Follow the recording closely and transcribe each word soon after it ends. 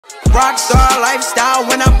Rockstar lifestyle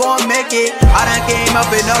when I'm born make it. I done came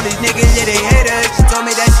up and all these niggas, yeah, they haters. She told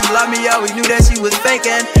me that she loved me, always knew that she was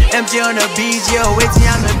faking. MG on the BG, oh, wait till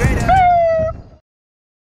I'm the greater.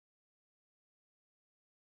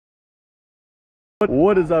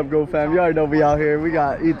 What is up, Go Fam? You already know we out here. We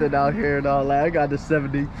got Ethan out here and all that. I got the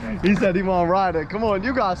 70. He said he want to ride it. Come on,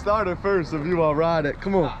 you got to start it first if you want to ride it.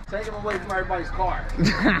 Come on. Take him away from everybody's car.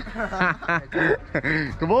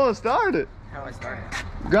 Come on, start it. How do I start it?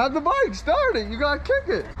 Grab the bike, start it. You got to kick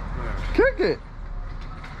it. Kick it.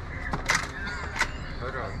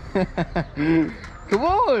 Come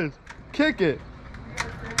on, kick it.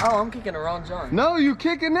 Oh, I'm kicking the wrong joint. No, you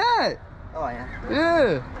kicking that. Oh, yeah.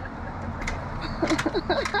 Yeah.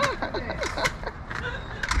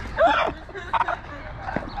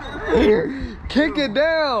 Kick it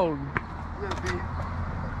down.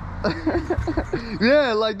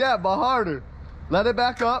 Yeah, like that, but harder. Let it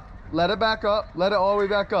back up. Let it back up. Let it all the way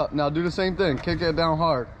back up. Now do the same thing. Kick it down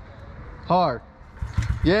hard. Hard.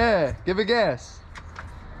 Yeah. Give it gas.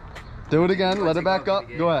 Do it again. Let it back up.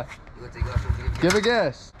 Go ahead. Give it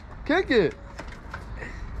gas. Kick it.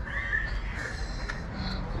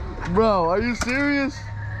 Bro, are you serious?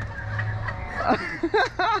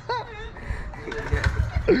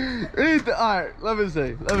 Ethan, alright, let me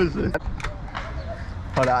see.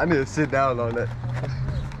 Hold on, I need to sit down on that.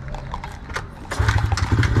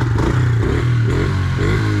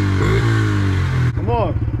 Come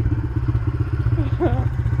on.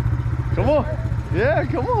 Come on. Yeah,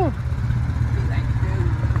 come on.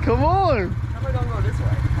 Come on. How am I gonna go this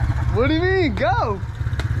way? What do you mean? Go.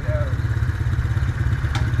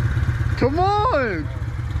 Come on!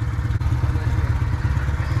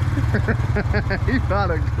 He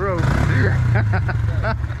found a croak.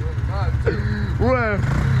 What?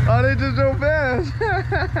 Oh, they just so fast.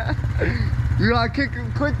 You gotta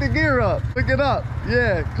click the gear up. Click it up.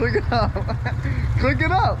 Yeah, click it up. Click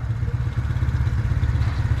it up.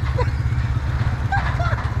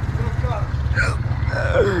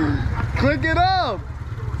 Click it up.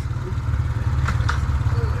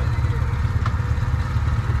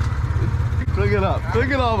 Click it up. Click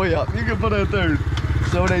it all the way up. You can put it in third.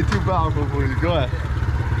 So it ain't too powerful for you. Go ahead.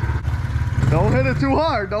 Don't hit it too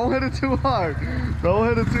hard. Don't hit it too hard. Don't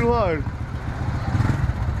hit it too hard.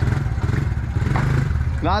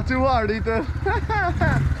 Not too hard, Ethan.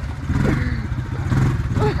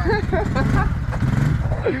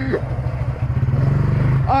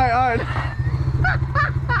 Alright.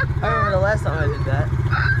 I remember the last time I did that.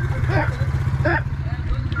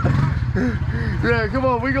 Yeah, come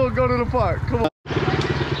on, we gonna go to the park. Come on.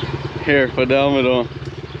 Here, put the helmet on.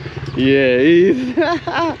 Yeah, Eve.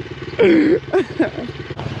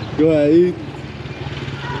 Go ahead, Eve.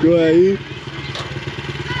 Go ahead, Eve.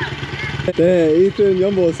 Damn, Ethan,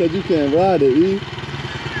 your boy said you can't ride it, Eve.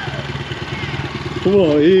 Come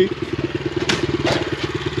on, Eve.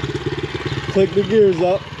 Click the gears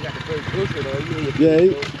up. Yeah,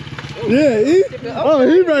 Eve. Yeah, Eve. Oh,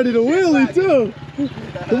 he ready to wheelie too.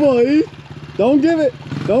 Come on, E. Don't give it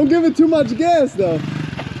too much gas though.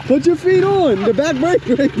 Put your feet on. The back brake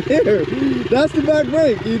right there. That's the back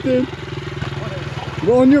brake, Ethan.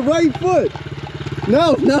 On your right foot.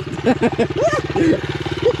 No, not that.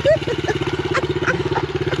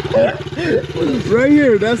 Right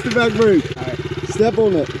here, that's the back brake. All right. Step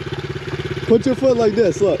on it. Put your foot like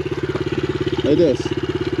this, look. Like this.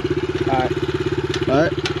 Alright.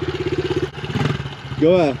 Alright.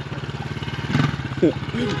 Go ahead.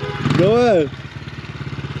 Go ahead.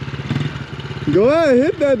 Go ahead,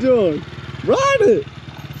 hit that joint. Ride it.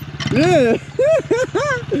 Yeah.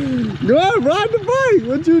 Go ahead, ride the bike.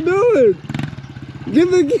 What you doing?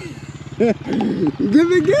 Give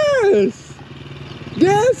it gas.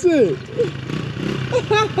 Gas it.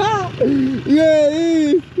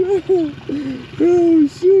 Yeah, oh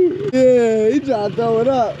shoot. Yeah, he tried to throw it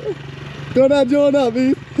up. Throw that joint up,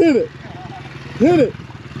 E. Hit it. Hit it.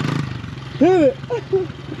 Hit it.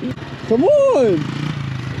 Come on.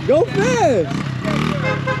 Go fast.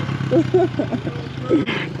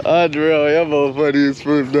 Andrew, you're more funny as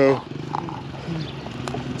fuck though.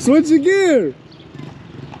 Switch the gear.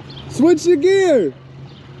 Switch the gear.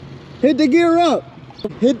 Hit the gear up.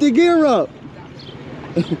 Hit the gear up.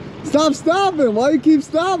 Stop stopping. Why you keep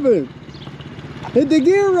stopping? Hit the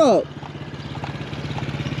gear up.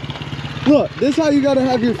 Look, this is how you gotta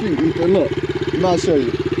have your feet, Ethan. Look, I'm about to show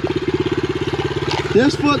you.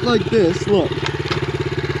 This foot like this, look.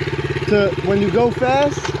 When you go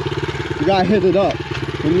fast, you gotta hit it up.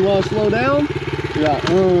 When you wanna slow down, you gotta,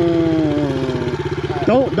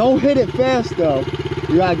 don't hit it fast though.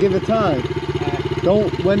 You gotta give it time.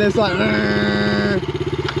 Don't, when it's like,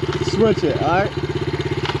 switch it, alright?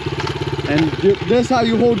 And that's how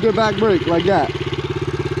you hold your back brake, like that.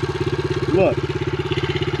 Look.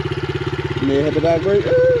 You may hit the back brake.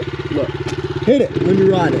 Look. Hit it when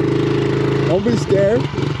you ride it. Don't be scared.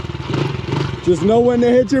 Just know when to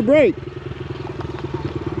hit your brake.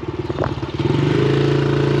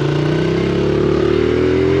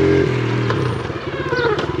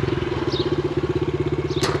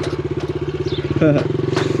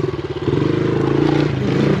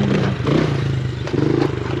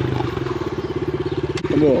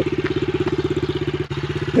 Come on.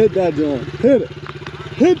 Hit that joint. Hit it.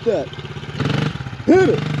 Hit that. Hit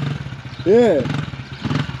it. Yeah.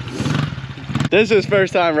 This is his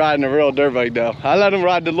first time riding a real dirt bike though. I let him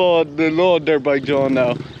ride the little dirt bike joint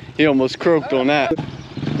though. He almost croaked on that.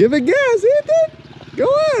 Give it gas, Ethan. Go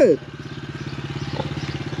ahead.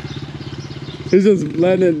 He's just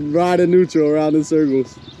letting it ride in neutral around in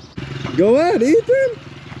circles. Go ahead, Ethan.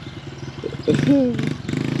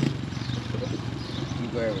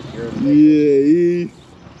 Yeah, Ethan.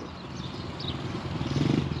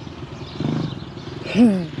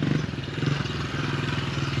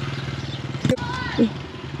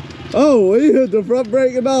 Oh, he hit the front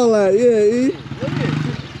brake and all that. Yeah, he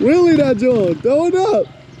wheelie that joint. Throw it up.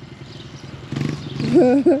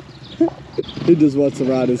 He just wants to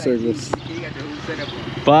ride in circles.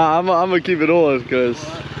 But I'm gonna keep it on because.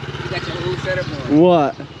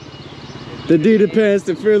 What? The Adidas pants,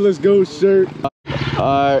 the Fearless Ghost shirt.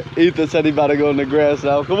 Alright, Ethan said he about to go in the grass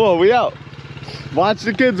now. Come on, we out. Watch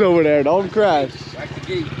the kids over there. Don't crash. Watch the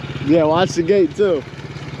gate. Yeah, watch the gate too.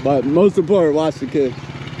 But most important, watch the kids.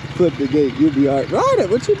 Flip the gate. You'll be alright. Ride it.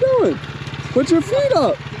 What you doing? Put your feet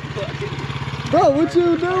up. Bro, what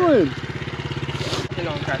you doing?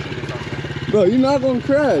 Bro, you're not gonna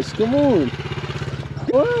crash. Come on.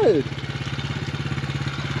 Go ahead.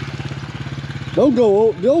 Don't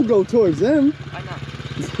go towards them. I know.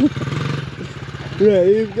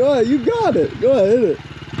 Yeah, go ahead. You got it. Go ahead, hit it.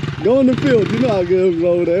 Go in the field. You know how good it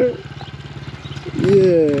over there.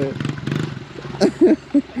 Yeah.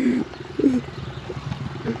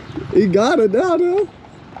 He got it now, though.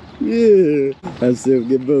 Yeah. Let's see him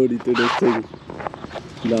get booty through this thing.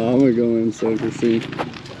 No, I'm gonna go in so you can see.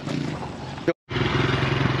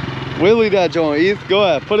 Wheelie that joint, Eth. Go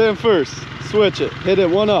ahead. Put it in first. Switch it. Hit it.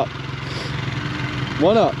 One up.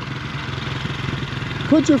 One up.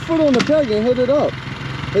 Put your foot on the peg and hit it up.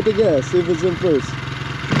 Hit the gas. See if it's in first.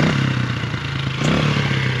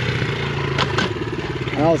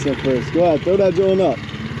 Now it's in first. Go ahead. Throw that joint up.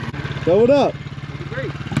 Throw it up.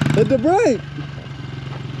 Hit the brake.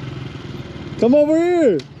 Come over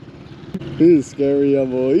here. He's scary,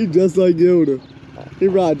 young boy. He's just like Yoda. He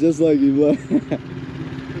ride just like you.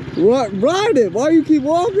 Ride it. Why you keep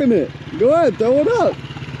walking it? Go ahead. Throw it up.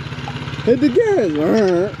 Hit the gas.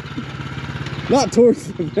 Not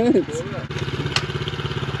towards the fence.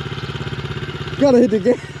 Gotta hit the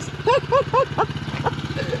gas.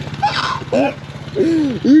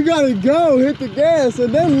 You gotta go. Hit the gas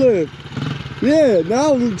and then lift. Yeah,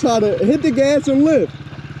 now we try to hit the gas and lift.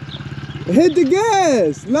 Hit the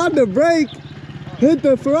gas, not the brake. Hit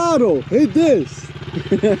the throttle. Hit this.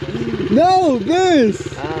 No, this.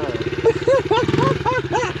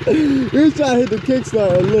 You're trying to hit the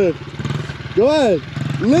kickstart and lift. Go ahead.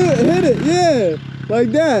 Hit it. Yeah,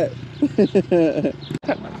 like that.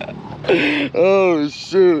 Oh,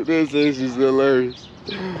 shoot. This is hilarious.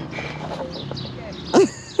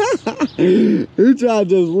 He tried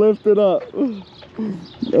to just lift it up.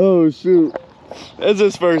 Oh shoot. It's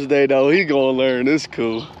his first day though. He gonna learn. It's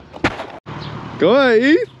cool. Go ahead,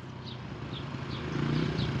 Eth.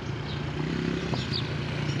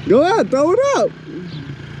 Go ahead, throw it up.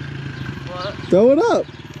 What? Throw it up.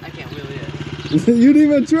 I can't wheelie it. You didn't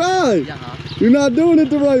even try. Yeah, huh? You're not doing it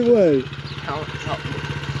the right way. Help.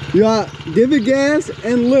 You got give it gas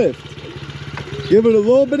and lift. Give it a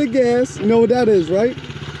little bit of gas. You know what that is, right?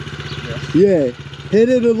 Yeah, hit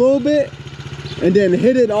it a little bit and then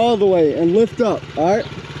hit it all the way and lift up, all right?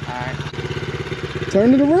 All right.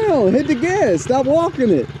 Turn it around, hit the gas, stop walking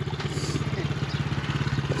it.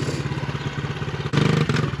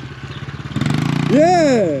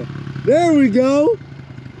 Yeah, there we go.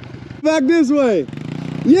 Back this way.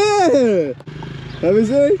 Yeah. Let me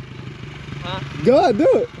see. Huh? Go ahead, do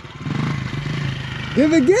it.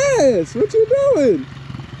 Give it gas, what you doing?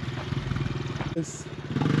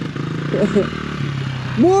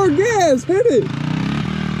 More gas, hit it.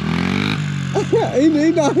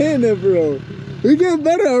 He not hitting it, bro. He getting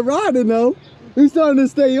better at riding though. He's starting to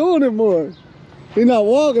stay on it more. He not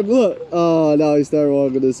walking, look. Oh, now he started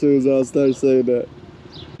walking as soon as I start saying that.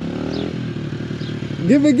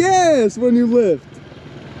 Give it gas when you lift.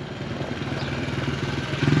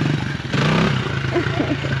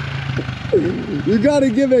 You gotta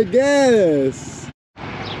give it gas.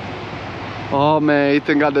 Oh man,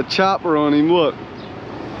 Ethan got the chopper on him, look.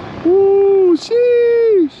 Woo,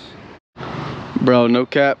 sheesh. Bro, no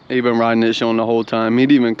cap, he been riding this on the whole time. He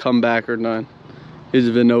didn't even come back or nothing. He's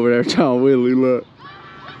just been over there trying to wheelie, look.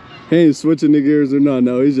 He ain't switching the gears or nothing,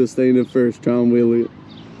 no. He's just staying in first, trying to wheelie it.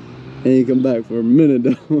 He ain't come back for a minute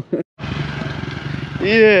though.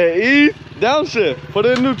 Yeah, Eth, downshift, put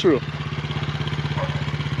it in neutral.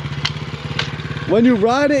 When you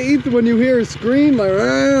ride it, Ethan, when you hear a scream,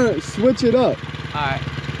 like, switch it up. Alright.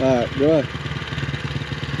 Alright, go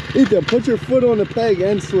ahead. Ethan, put your foot on the peg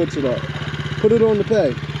and switch it up. Put it on the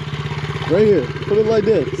peg. Right here. Put it like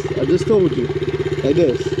this. I just told you. Like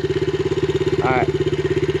this. Alright.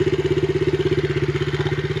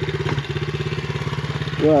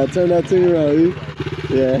 Go ahead, turn that thing around, Ethan.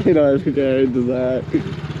 Yeah, you don't have to carry it to that.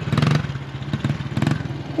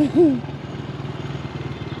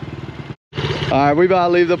 Alright, we about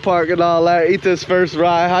to leave the park and all that. Ethan's first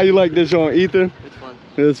ride. How you like this one, Ethan? It's fun.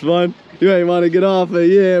 It's fun? You ain't want to get off it.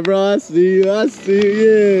 Yeah, bro, I see you. I see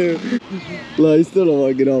you. Yeah. Look, you still don't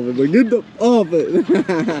want to get off it, but get the off it.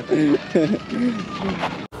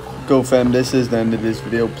 Go fam, this is the end of this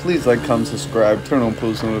video. Please like, comment, subscribe, turn on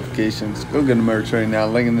post notifications. Go get the merch right now,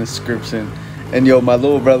 link in the description. And yo, my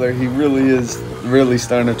little brother, he really is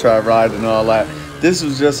starting to try riding and all that. This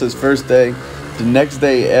was just his first day. The next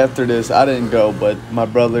day after this, I didn't go, but my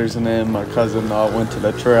brothers and then my cousin all went to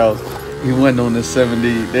the trails. He went on the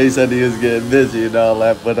 70. They said he was getting busy and all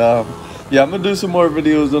that. But yeah, I'm gonna do some more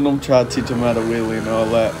videos on them, try to teach them how to wheelie and all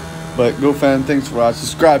that. But go fam, thanks for watching.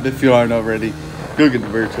 Subscribe if you aren't already. Go get the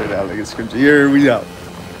merch right now, like a description. Here we out.